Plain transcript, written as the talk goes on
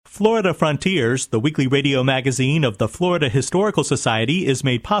Florida Frontiers, the weekly radio magazine of the Florida Historical Society, is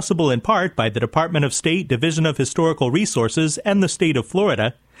made possible in part by the Department of State Division of Historical Resources and the state of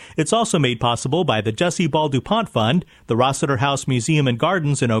Florida. It's also made possible by the Jessie Ball DuPont Fund, the Rossiter House Museum and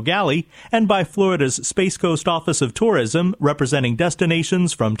Gardens in Ogallie, and by Florida's Space Coast Office of Tourism, representing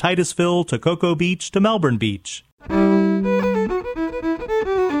destinations from Titusville to Cocoa Beach to Melbourne Beach.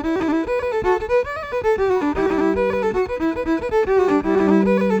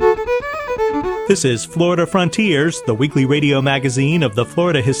 This is Florida Frontiers, the weekly radio magazine of the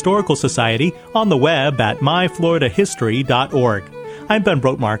Florida Historical Society, on the web at myfloridahistory.org. I'm Ben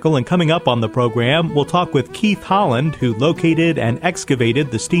Brotmarkle, and coming up on the program, we'll talk with Keith Holland, who located and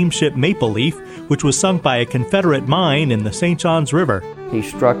excavated the steamship Maple Leaf, which was sunk by a Confederate mine in the St. Johns River. He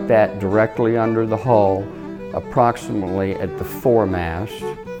struck that directly under the hull, approximately at the foremast,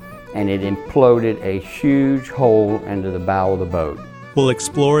 and it imploded a huge hole into the bow of the boat. We'll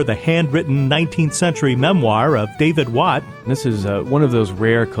explore the handwritten 19th century memoir of David Watt. This is one of those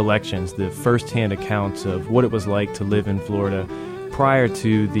rare collections, the first-hand accounts of what it was like to live in Florida prior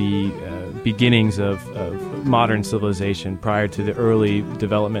to the beginnings of modern civilization, prior to the early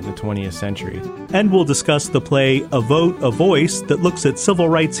development in the 20th century. And we'll discuss the play A Vote, A Voice that looks at civil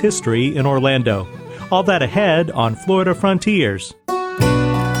rights history in Orlando. All that ahead on Florida Frontiers.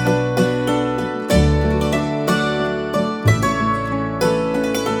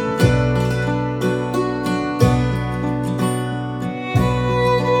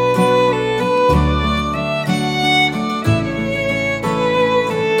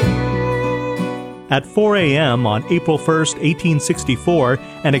 At 4 a.m. on April 1, 1864,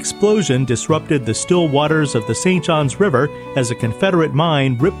 an explosion disrupted the still waters of the St. Johns River as a Confederate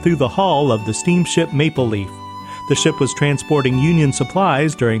mine ripped through the hull of the steamship Maple Leaf. The ship was transporting Union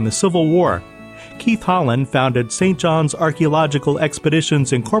supplies during the Civil War. Keith Holland founded St. John's Archaeological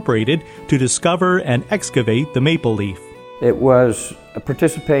Expeditions Incorporated to discover and excavate the Maple Leaf. It was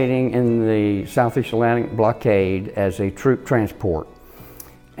participating in the Southeast Atlantic blockade as a troop transport.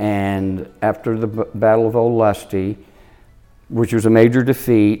 And after the Battle of Olustee, which was a major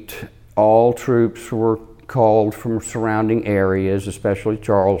defeat, all troops were called from surrounding areas, especially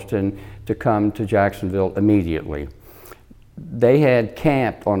Charleston, to come to Jacksonville immediately. They had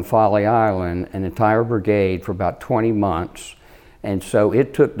camped on Folly Island, an entire brigade, for about 20 months. And so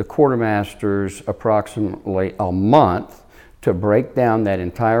it took the quartermasters approximately a month to break down that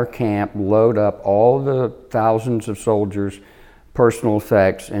entire camp, load up all the thousands of soldiers' personal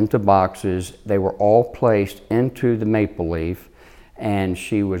effects into boxes. They were all placed into the Maple Leaf, and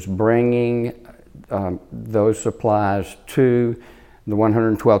she was bringing those supplies to the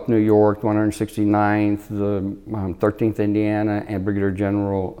 112th New York, the 169th, the 13th Indiana, and Brigadier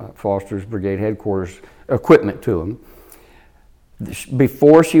General Foster's brigade headquarters equipment to them.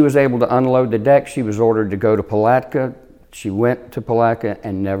 Before she was able to unload the deck, she was ordered to go to Palatka. She went to Palatka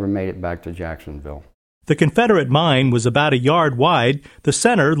and never made it back to Jacksonville. The Confederate mine was about a yard wide. The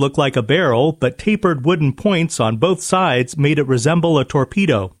center looked like a barrel, but tapered wooden points on both sides made it resemble a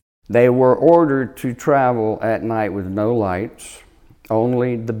torpedo. They were ordered to travel at night with no lights.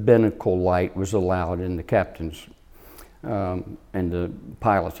 Only the binnacle light was allowed in the captain's and the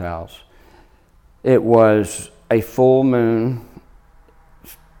pilot's house. It was a full moon,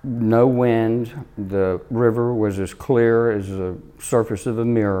 no wind. The river was as clear as the surface of a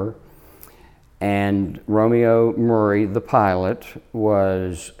mirror. And Romeo Murray, the pilot,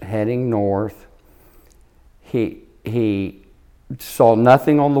 was heading north. He saw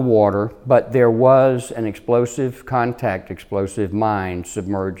nothing on the water, but there was an explosive mine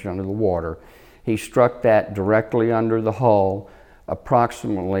submerged under the water. He struck that directly under the hull,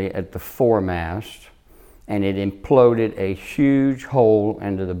 approximately at the foremast, and it imploded a huge hole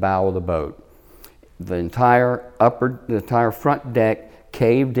into the bow of the boat. The entire front deck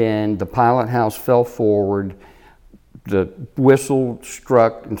caved in, the pilot house fell forward, the whistle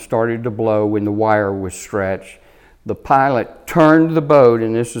struck and started to blow when the wire was stretched. The pilot turned the boat,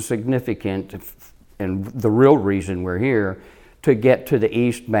 and this is significant, and the real reason we're here, to get to the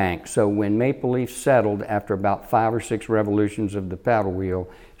east bank. So when Maple Leaf settled, after about 5 or 6 revolutions of the paddle wheel,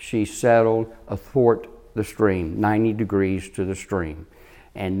 she settled athwart the stream, 90 degrees to the stream.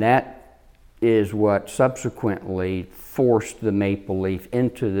 And that is what subsequently forced the Maple Leaf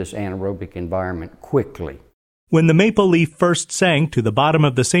into this anaerobic environment quickly. When the Maple Leaf first sank to the bottom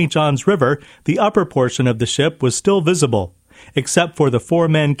of the St. Johns River, the upper portion of the ship was still visible. Except for the 4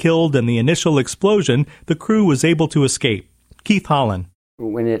 men killed in the initial explosion, the crew was able to escape. Keith Holland.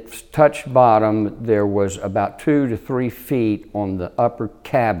 When it touched bottom, there was about 2 to 3 feet on the upper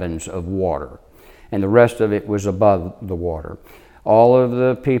cabins of water, and the rest of it was above the water. All of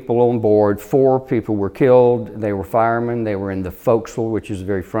the people on board, 4 people were killed. They were firemen. They were in the forecastle, which is the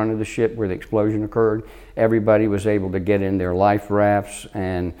very front of the ship where the explosion occurred. Everybody was able to get in their life rafts,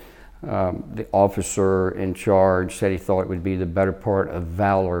 and the officer in charge said he thought it would be the better part of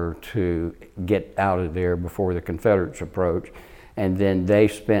valor to get out of there before the Confederates approached. And then they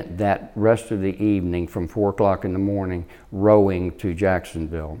spent that rest of the evening from 4 o'clock in the morning rowing to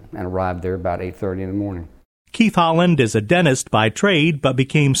Jacksonville and arrived there about 8:30 in the morning. Keith Holland is a dentist by trade, but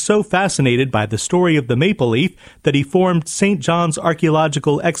became so fascinated by the story of the Maple Leaf that he formed St. John's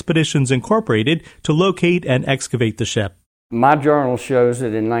Archaeological Expeditions Incorporated to locate and excavate the ship. My journal shows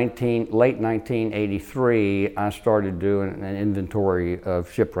that in late 1983, I started doing an inventory of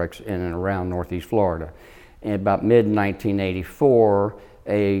shipwrecks in and around Northeast Florida. In about mid-1984,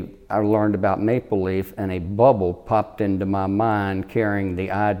 I learned about Maple Leaf, and a bubble popped into my mind carrying the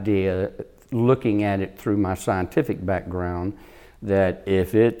idea, looking at it through my scientific background, that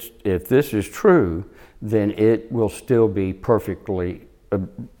if this is true, then it will still be perfectly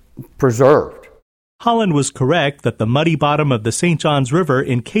preserved. Holland was correct that the muddy bottom of the St. Johns River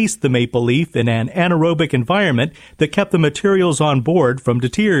encased the Maple Leaf in an anaerobic environment that kept the materials on board from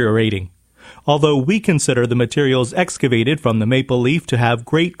deteriorating. Although we consider the materials excavated from the Maple Leaf to have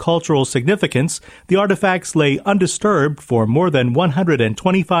great cultural significance, the artifacts lay undisturbed for more than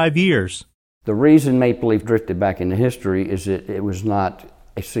 125 years. The reason Maple Leaf drifted back into history is that it was not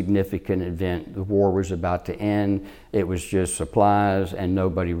a significant event. The war was about to end. It was just supplies, and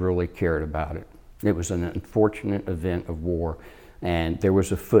nobody really cared about it. It was an unfortunate event of war, and there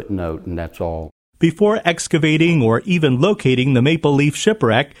was a footnote, and that's all. Before excavating or even locating the Maple Leaf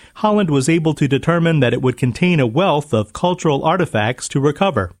shipwreck, Holland was able to determine that it would contain a wealth of cultural artifacts to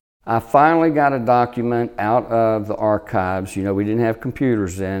recover. I finally got a document out of the archives. You know, we didn't have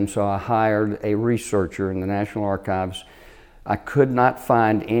computers then, so I hired a researcher in the National Archives. I could not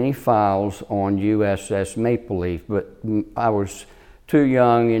find any files on USS Maple Leaf, but I was too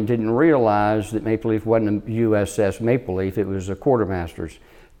young and didn't realize that Maple Leaf wasn't a USS Maple Leaf, it was a quartermaster's.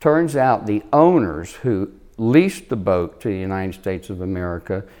 Turns out the owners who leased the boat to the United States of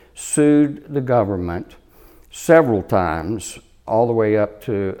America sued the government several times, all the way up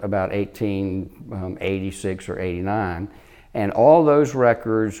to about 1886 or 89. And all those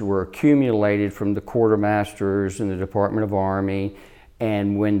records were accumulated from the quartermasters and the Department of Army.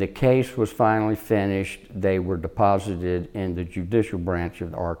 And when the case was finally finished, they were deposited in the judicial branch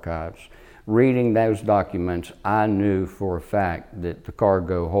of the archives. Reading those documents, I knew for a fact that the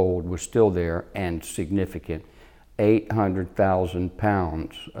cargo hold was still there and significant. 800,000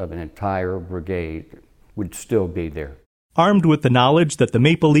 pounds of an entire brigade would still be there. Armed with the knowledge that the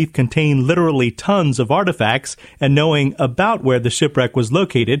Maple Leaf contained literally tons of artifacts and knowing about where the shipwreck was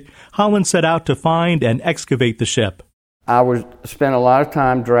located, Holland set out to find and excavate the ship. I spent a lot of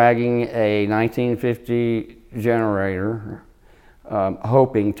time dragging a 1950 generator,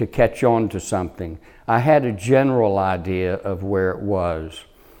 hoping to catch on to something. I had a general idea of where it was.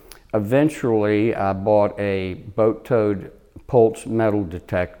 Eventually, I bought a boat-towed pulse metal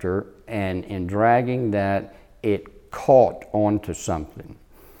detector, and in dragging that, it caught onto something.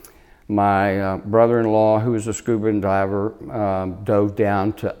 My brother-in-law, who was a scuba diver, dove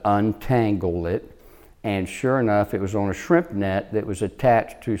down to untangle it, and sure enough, it was on a shrimp net that was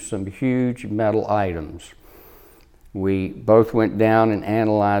attached to some huge metal items. We both went down and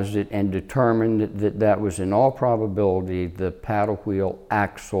analyzed it and determined that that was in all probability the paddle wheel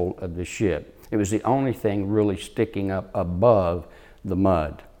axle of the ship. It was the only thing really sticking up above the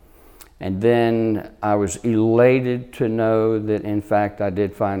mud. And then I was elated to know that in fact I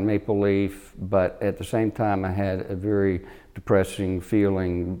did find Maple Leaf, but at the same time I had a very depressing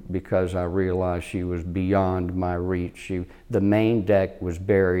feeling because I realized she was beyond my reach. The main deck was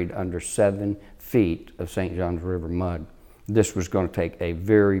buried under 7 feet of St. Johns River mud. This was going to take a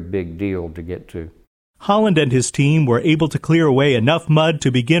very big deal to get to. Holland and his team were able to clear away enough mud to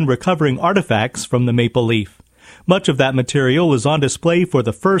begin recovering artifacts from the Maple Leaf. Much of that material is on display for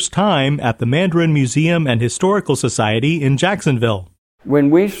the first time at the Mandarin Museum and Historical Society in Jacksonville. When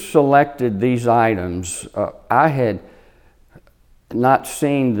we selected these items, I had not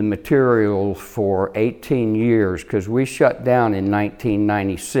seen the material for 18 years because we shut down in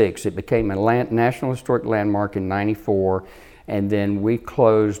 1996. It became a National Historic Landmark in 94, and then we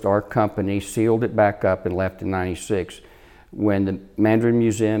closed our company, sealed it back up, and left in 96. When the Mandarin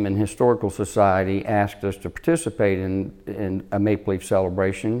Museum and Historical Society asked us to participate in a Maple Leaf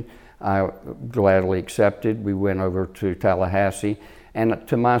celebration, I gladly accepted. We went over to Tallahassee, and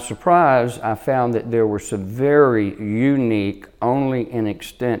to my surprise, I found that there were some very unique, only in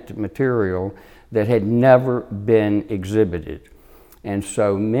extent material that had never been exhibited. And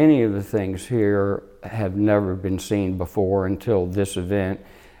so many of the things here have never been seen before until this event.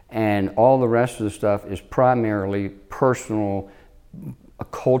 And all the rest of the stuff is primarily personal,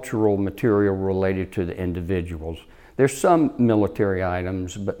 cultural material related to the individuals. There's some military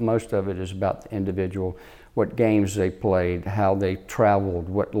items, but most of it is about the individual, what games they played, how they traveled,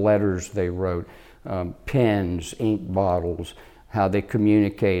 what letters they wrote, pens, ink bottles, how they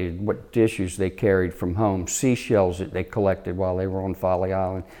communicated, what dishes they carried from home, seashells that they collected while they were on Folly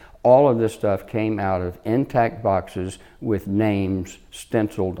Island. All of this stuff came out of intact boxes with names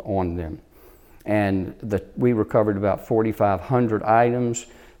stenciled on them. And we recovered about 4,500 items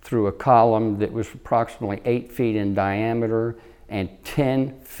through a column that was approximately 8 feet in diameter and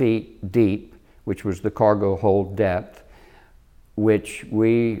 10 feet deep, which was the cargo hold depth, which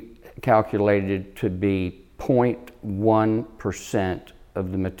we calculated to be 0.1%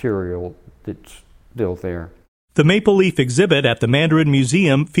 of the material that's still there. The Maple Leaf exhibit at the Mandarin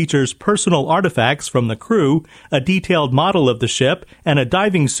Museum features personal artifacts from the crew, a detailed model of the ship, and a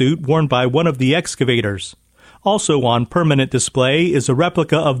diving suit worn by one of the excavators. Also on permanent display is a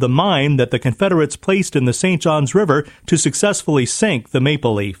replica of the mine that the Confederates placed in the St. Johns River to successfully sink the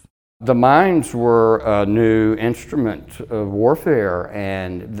Maple Leaf. The mines were a new instrument of warfare,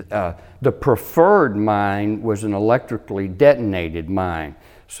 and the preferred mine was an electrically detonated mine.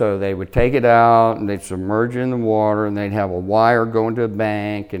 So they would take it out and they'd submerge it in the water, and they'd have a wire going to a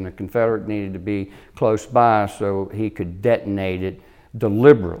bank, and the Confederate needed to be close by so he could detonate it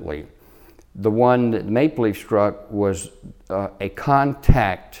deliberately. The one that Maple Leaf struck was a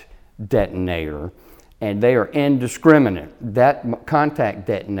contact detonator, and they are indiscriminate. That contact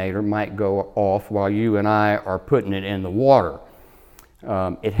detonator might go off while you and I are putting it in the water.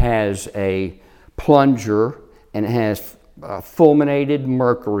 It has a plunger, and it has fulminated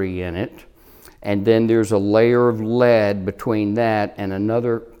mercury in it, and then there's a layer of lead between that and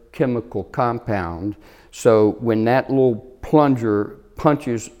another chemical compound. So when that little plunger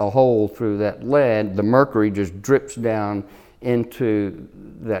punches a hole through that lead, the mercury just drips down into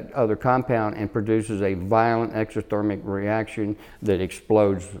that other compound and produces a violent exothermic reaction that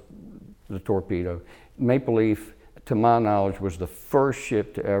explodes the torpedo. Maple Leaf, to my knowledge, was the first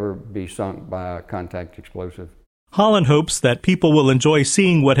ship to ever be sunk by a contact explosive. Holland hopes that people will enjoy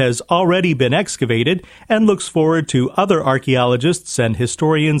seeing what has already been excavated and looks forward to other archaeologists and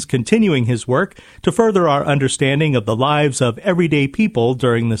historians continuing his work to further our understanding of the lives of everyday people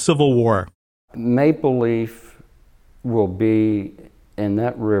during the Civil War. Maple Leaf will be in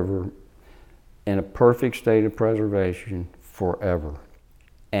that river in a perfect state of preservation forever.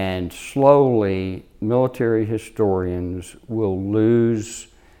 And slowly, military historians will lose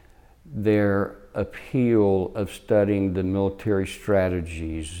their appeal of studying the military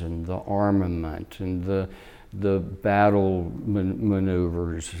strategies and the armament and the battle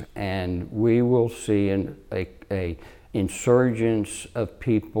maneuvers, and we will see a insurgence of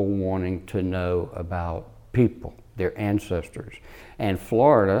people wanting to know about people, their ancestors. And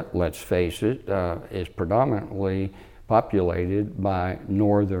Florida, let's face it, is predominantly populated by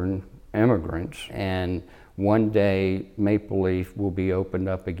northern immigrants, and one day Maple Leaf will be opened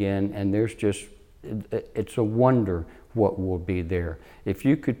up again, and it's a wonder what will be there. If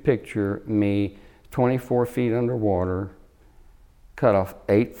you could picture me 24 feet underwater, cut off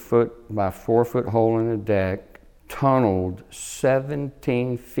 8 foot by 4 foot hole in the deck, tunneled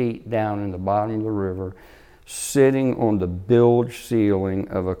 17 feet down in the bottom of the river, sitting on the bilge ceiling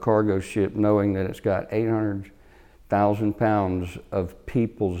of a cargo ship, knowing that it's got 800,000 pounds of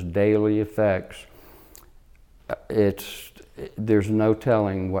people's daily effects, there's no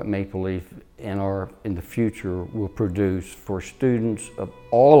telling what Maple Leaf in the future will produce for students of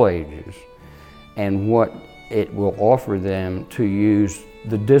all ages, and what it will offer them to use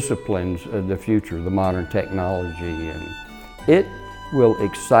the disciplines of the future, the modern technology, and it will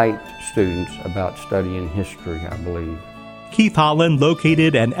excite students about studying history, I believe. Keith Holland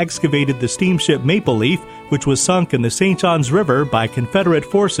located and excavated the steamship Maple Leaf, which was sunk in the St. Johns River by Confederate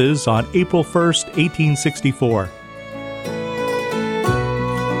forces on April 1st, 1864.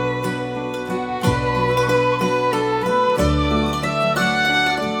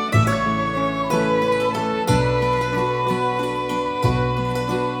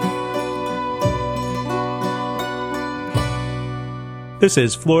 This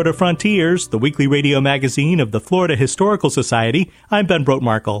is Florida Frontiers, the weekly radio magazine of the Florida Historical Society. I'm Ben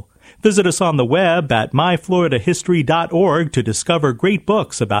Brotmarkle. Visit us on the web at myfloridahistory.org to discover great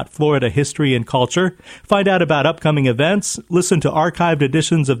books about Florida history and culture, find out about upcoming events, listen to archived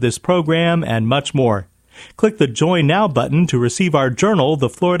editions of this program, and much more. Click the Join Now button to receive our journal, The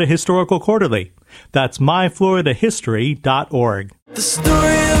Florida Historical Quarterly. That's myfloridahistory.org. The story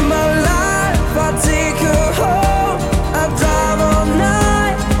of my life, I take her home, I drive all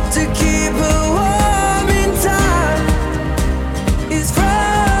night to keep her warm in time. It's frozen.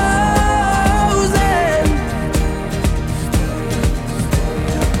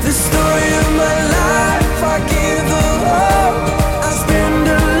 The story of my life, I give her hope, I spend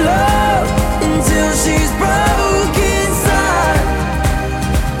her love until she's broke inside.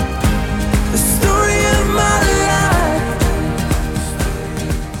 The story of my life.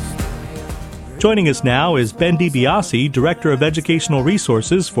 Joining us now is Ben DiBiase, Director of Educational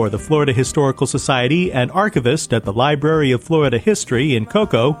Resources for the Florida Historical Society and archivist at the Library of Florida History in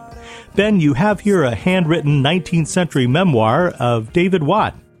Cocoa. Ben, you have here a handwritten 19th century memoir of David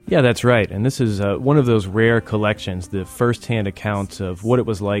Watt. Yeah, that's right. And this is one of those rare collections, the first-hand accounts of what it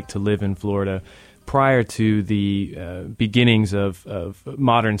was like to live in Florida prior to the beginnings of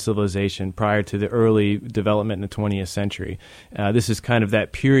modern civilization, prior to the early development in the 20th century. This is kind of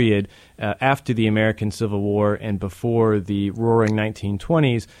that period after the American Civil War and before the roaring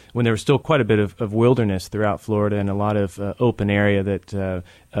 1920s, when there was still quite a bit of wilderness throughout Florida and a lot of open area that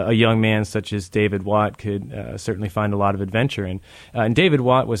a young man such as David Watt could certainly find a lot of adventure in. And David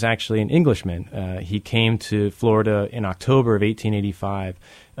Watt was actually an Englishman. He came to Florida in October of 1885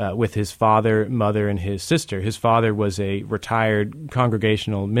 with his father, mother, and his sister. His father was a retired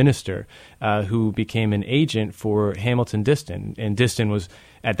congregational minister who became an agent for Hamilton Diston. And Diston was,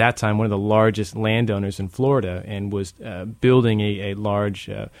 at that time, one of the largest landowners in Florida and was building a large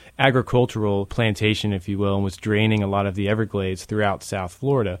agricultural plantation, if you will, and was draining a lot of the Everglades throughout South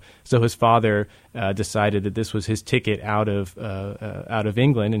Florida. So his father decided that this was his ticket out of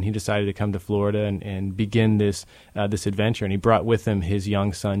England, and he decided to come to Florida and begin this adventure. And he brought with him his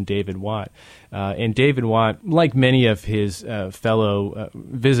young son, David Watt. And David Watt, like many of his fellow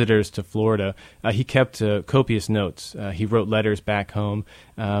visitors to Florida, he kept copious notes. He wrote letters back home.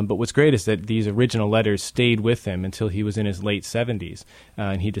 But what's great is that these original letters stayed with him until he was in his late 70s.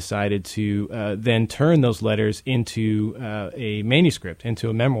 And he decided to then turn those letters into a manuscript, into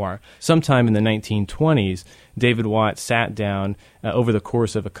a memoir. Sometime in the 1920s, David Watt sat down over the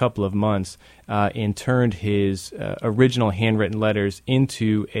course of a couple of months and turned his original handwritten letters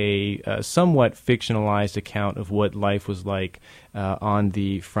into a somewhat fictionalized account of what life was like on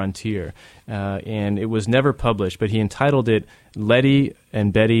the frontier. And it was never published, but he entitled it Letty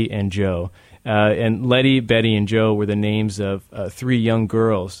and Betty and Joe. And Letty, Betty, and Joe were the names of three young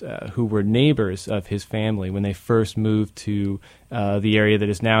girls who were neighbors of his family when they first moved to the area that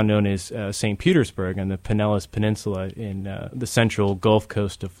is now known as St. Petersburg on the Pinellas Peninsula in the central Gulf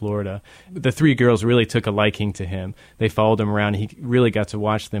Coast of Florida. The three girls really took a liking to him. They followed him around. He really got to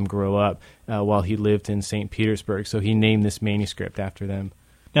watch them grow up while he lived in St. Petersburg, so he named this manuscript after them.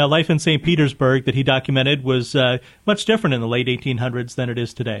 Now, life in St. Petersburg that he documented was much different in the late 1800s than it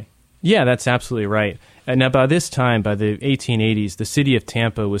is today. Yeah, that's absolutely right. Now, by this time, by the 1880s, the city of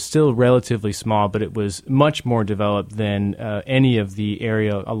Tampa was still relatively small, but it was much more developed than any of the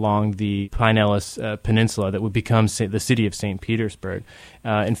area along the Pinellas Peninsula that would become the city of St. Petersburg.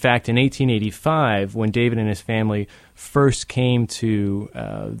 In fact, in 1885, when David and his family first came to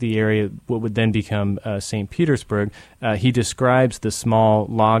the area, what would then become St. Petersburg, he describes the small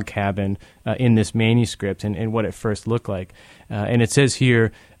log cabin in this manuscript and what it first looked like. And it says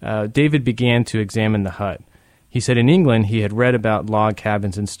here, David began to examine the hut. He said in England he had read about log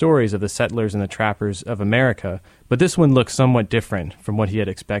cabins and stories of the settlers and the trappers of America, but this one looked somewhat different from what he had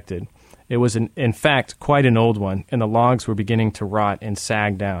expected. It was, in fact, quite an old one, and the logs were beginning to rot and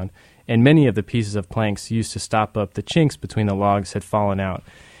sag down, and many of the pieces of planks used to stop up the chinks between the logs had fallen out.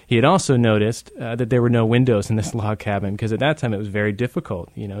 He had also noticed that there were no windows in this log cabin because at that time it was very difficult.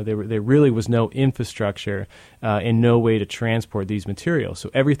 You know, there really was no infrastructure and no way to transport these materials.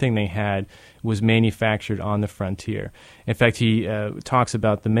 So everything they had was manufactured on the frontier. In fact, he talks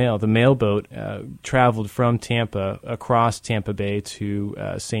about the mail. The mailboat traveled from Tampa across Tampa Bay to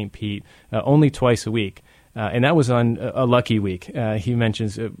St. Pete only twice a week. And that was on a lucky week. He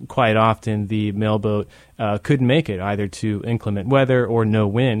mentions quite often the mailboat couldn't make it either to inclement weather or no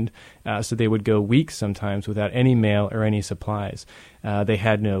wind, so they would go weeks sometimes without any mail or any supplies. They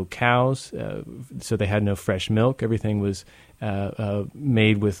had no cows, so they had no fresh milk. Everything was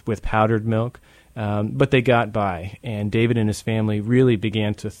made with powdered milk. But they got by, and David and his family really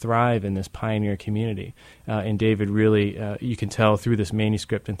began to thrive in this pioneer community. And David really, you can tell through this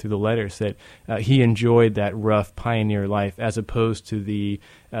manuscript and through the letters that he enjoyed that rough pioneer life as opposed to the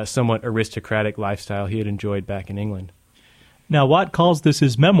somewhat aristocratic lifestyle he had enjoyed back in England. Now, Watt calls this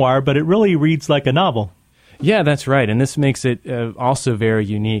his memoir, but it really reads like a novel. Yeah, that's right. And this makes it also very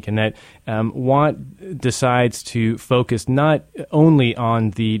unique in that Watt decides to focus not only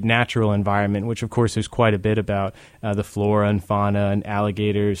on the natural environment, which of course there's quite a bit about the flora and fauna and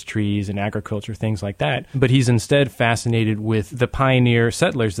alligators, trees, and agriculture, things like that, but he's instead fascinated with the pioneer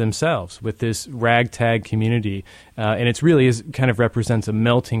settlers themselves, with this ragtag community. And it really is kind of represents a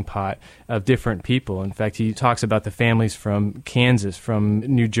melting pot of different people. In fact, he talks about the families from Kansas, from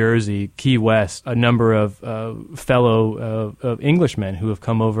New Jersey, Key West, a number of fellow Englishmen who have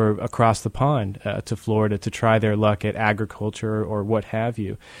come over across the pond to Florida to try their luck at agriculture or what have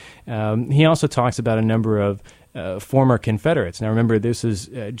you. He also talks about a number of former Confederates. Now, remember, this is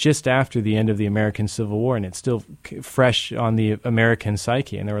just after the end of the American Civil War, and it's still fresh on the American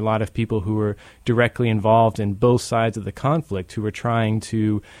psyche. And there were a lot of people who were directly involved in both sides of the conflict who were trying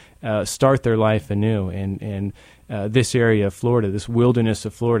to start their life anew. And this area of Florida, this wilderness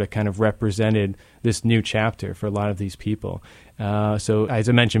of Florida, kind of represented this new chapter for a lot of these people. So, as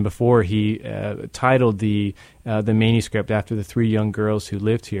I mentioned before, he titled the manuscript after the three young girls who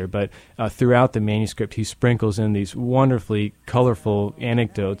lived here. But throughout the manuscript, he sprinkles in these wonderfully colorful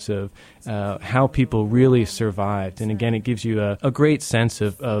anecdotes of how people really survived. And again, it gives you a great sense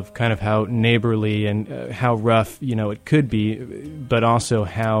of kind of how neighborly and how rough, it could be, but also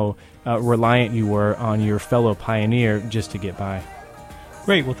how reliant you were on your fellow pioneer just to get by.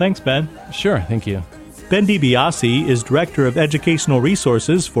 Great. Well, thanks, Ben. Sure. Thank you. Ben DiBiase is Director of Educational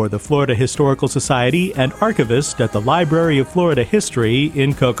Resources for the Florida Historical Society and archivist at the Library of Florida History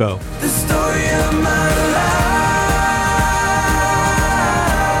in Cocoa. The story of my life.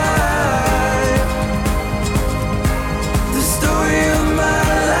 The story of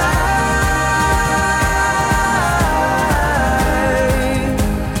my life.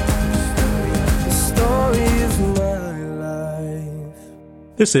 The story of my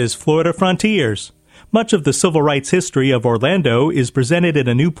life. This is Florida Frontiers. Much of the civil rights history of Orlando is presented in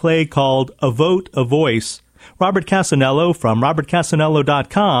a new play called A Vote, a Voice. Robert Casanello from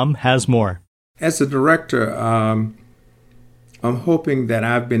robertcasanello.com has more. As a director, I'm hoping that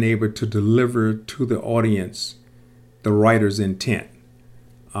I've been able to deliver to the audience the writer's intent.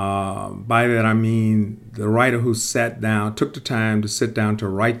 By that I mean the writer who took the time to sit down to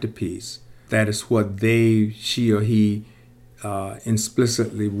write the piece. That is what she or he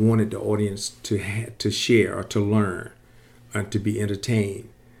explicitly wanted the audience to share or to learn and to be entertained.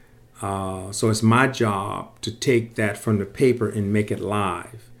 So it's my job to take that from the paper and make it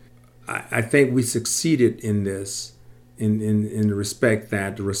live. I think we succeeded in this in the respect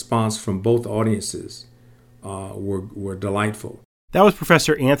that the response from both audiences were delightful. That was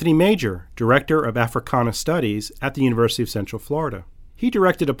Professor Anthony Major, Director of Africana Studies at the University of Central Florida. He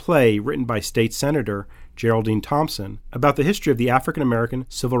directed a play written by State Senator Geraldine Thompson about the history of the African-American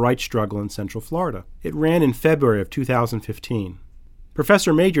civil rights struggle in Central Florida. It ran in February of 2015.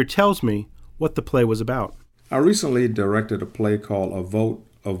 Professor Major tells me what the play was about. I recently directed a play called A Vote,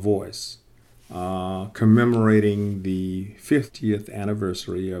 a Voice, commemorating the 50th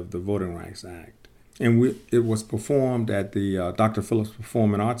anniversary of the Voting Rights Act. And it was performed at the Dr. Phillips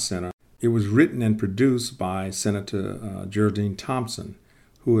Performing Arts Center. It was written and produced by Senator Geraldine Thompson,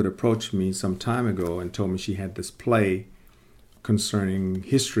 who had approached me some time ago and told me she had this play concerning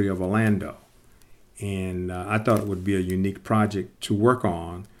history of Orlando. And I thought it would be a unique project to work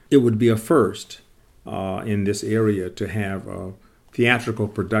on. It would be a first in this area to have a theatrical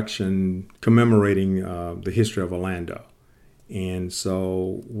production commemorating the history of Orlando. And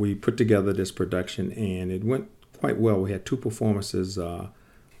so we put together this production, and it went quite well. We had two performances,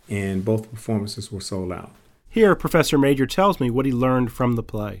 and both performances were sold out. Here, Professor Major tells me what he learned from the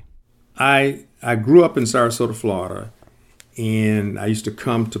play. I grew up in Sarasota, Florida, and I used to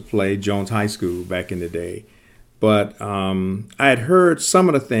come to play Jones High School back in the day. But I had heard some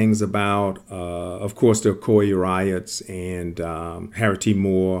of the things about, of course, the Ocoee riots and Harry T.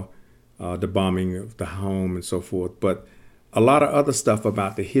 Moore, the bombing of the home and so forth. But a lot of other stuff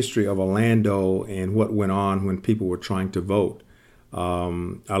about the history of Orlando and what went on when people were trying to vote.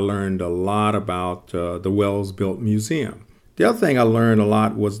 I learned a lot about the Wells-built museum. The other thing I learned a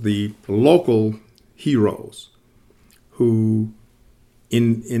lot was the local heroes who,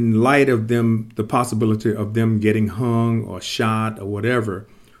 in light of them, the possibility of them getting hung or shot or whatever,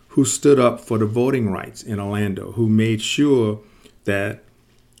 who stood up for the voting rights in Orlando, who made sure that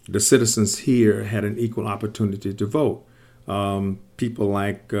the citizens here had an equal opportunity to vote. People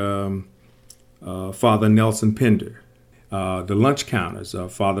like Father Nelson Pender. The lunch counters.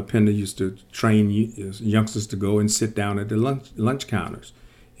 Father Pender used to train youngsters to go and sit down at the lunch counters,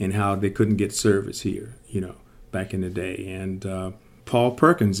 and how they couldn't get service here, back in the day. And Paul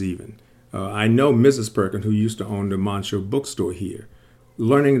Perkins even, I know Mrs. Perkins, who used to own the Montreux bookstore here.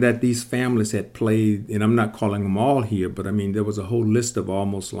 Learning that these families had played, and I'm not calling them all here, but I mean, there was a whole list of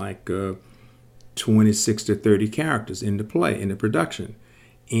almost like 26 to 30 characters in the play, in the production.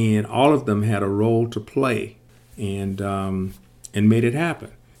 And all of them had a role to play and made it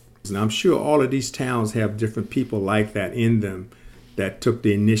happen. And I'm sure all of these towns have different people like that in them that took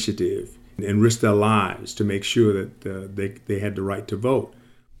the initiative and risked their lives to make sure that they had the right to vote.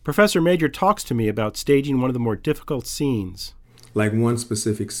 Professor Major talks to me about staging one of the more difficult scenes. Like one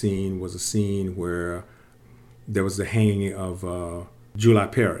specific scene was a scene where there was the hanging of July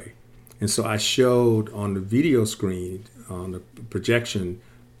Perry. And so I showed on the video screen, on the projection,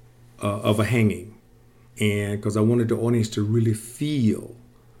 of a hanging. And because I wanted the audience to really feel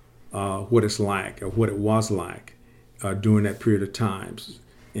what it's like, or what it was like during that period of time,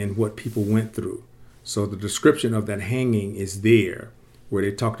 and what people went through. So the description of that hanging is there, where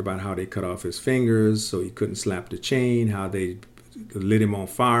they talked about how they cut off his fingers so he couldn't slap the chain, how they lit him on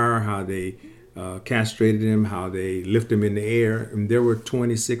fire, how they castrated him, how they lifted him in the air. And there were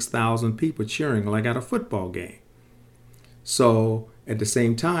 26,000 people cheering like at a football game. So at the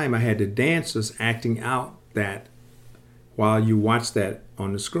same time, I had the dancers acting out that while you watch that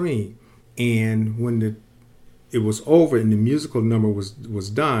on the screen. And when it was over and the musical number was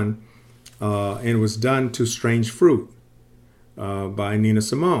done, and it was done to Strange Fruit by Nina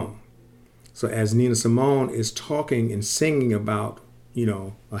Simone. So as Nina Simone is talking and singing about,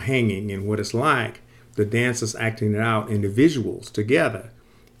 a hanging and what it's like, the dancers acting it out and the visuals together,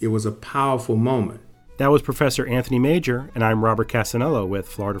 it was a powerful moment. That was Professor Anthony Major, and I'm Robert Casanello with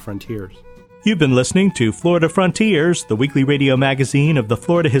Florida Frontiers. You've been listening to Florida Frontiers, the weekly radio magazine of the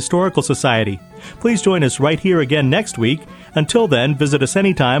Florida Historical Society. Please join us right here again next week. Until then, visit us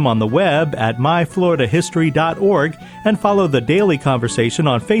anytime on the web at myfloridahistory.org and follow the daily conversation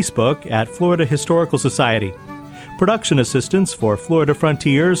on Facebook at Florida Historical Society. Production assistance for Florida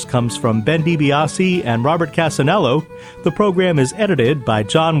Frontiers comes from Ben DiBiase and Robert Casanello. The program is edited by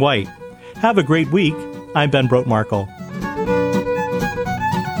John White. Have a great week. I'm Ben Brotemarkle.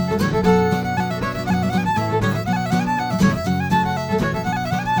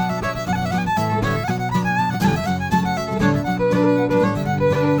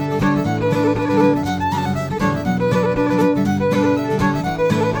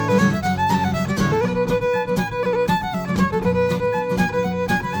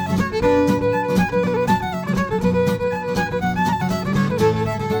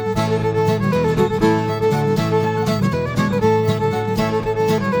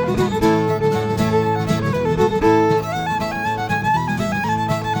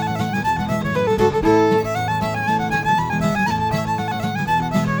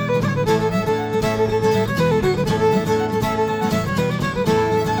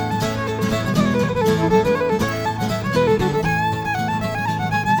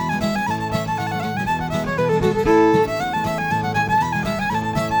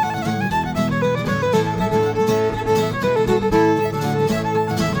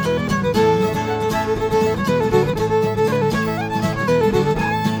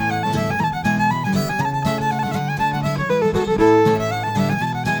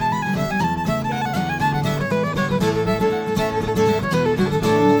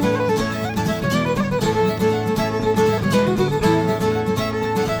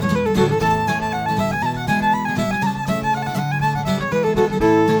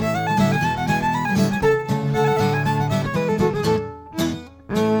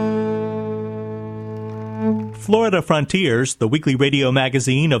 Florida Frontiers, the weekly radio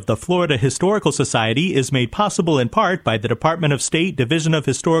magazine of the Florida Historical Society, is made possible in part by the Department of State Division of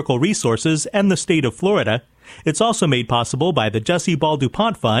Historical Resources and the state of Florida. It's also made possible by the Jesse Ball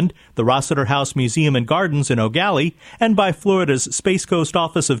DuPont Fund, the Rossiter House Museum and Gardens in Eau Gallie, and by Florida's Space Coast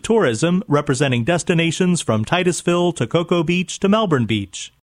Office of Tourism, representing destinations from Titusville to Cocoa Beach to Melbourne Beach.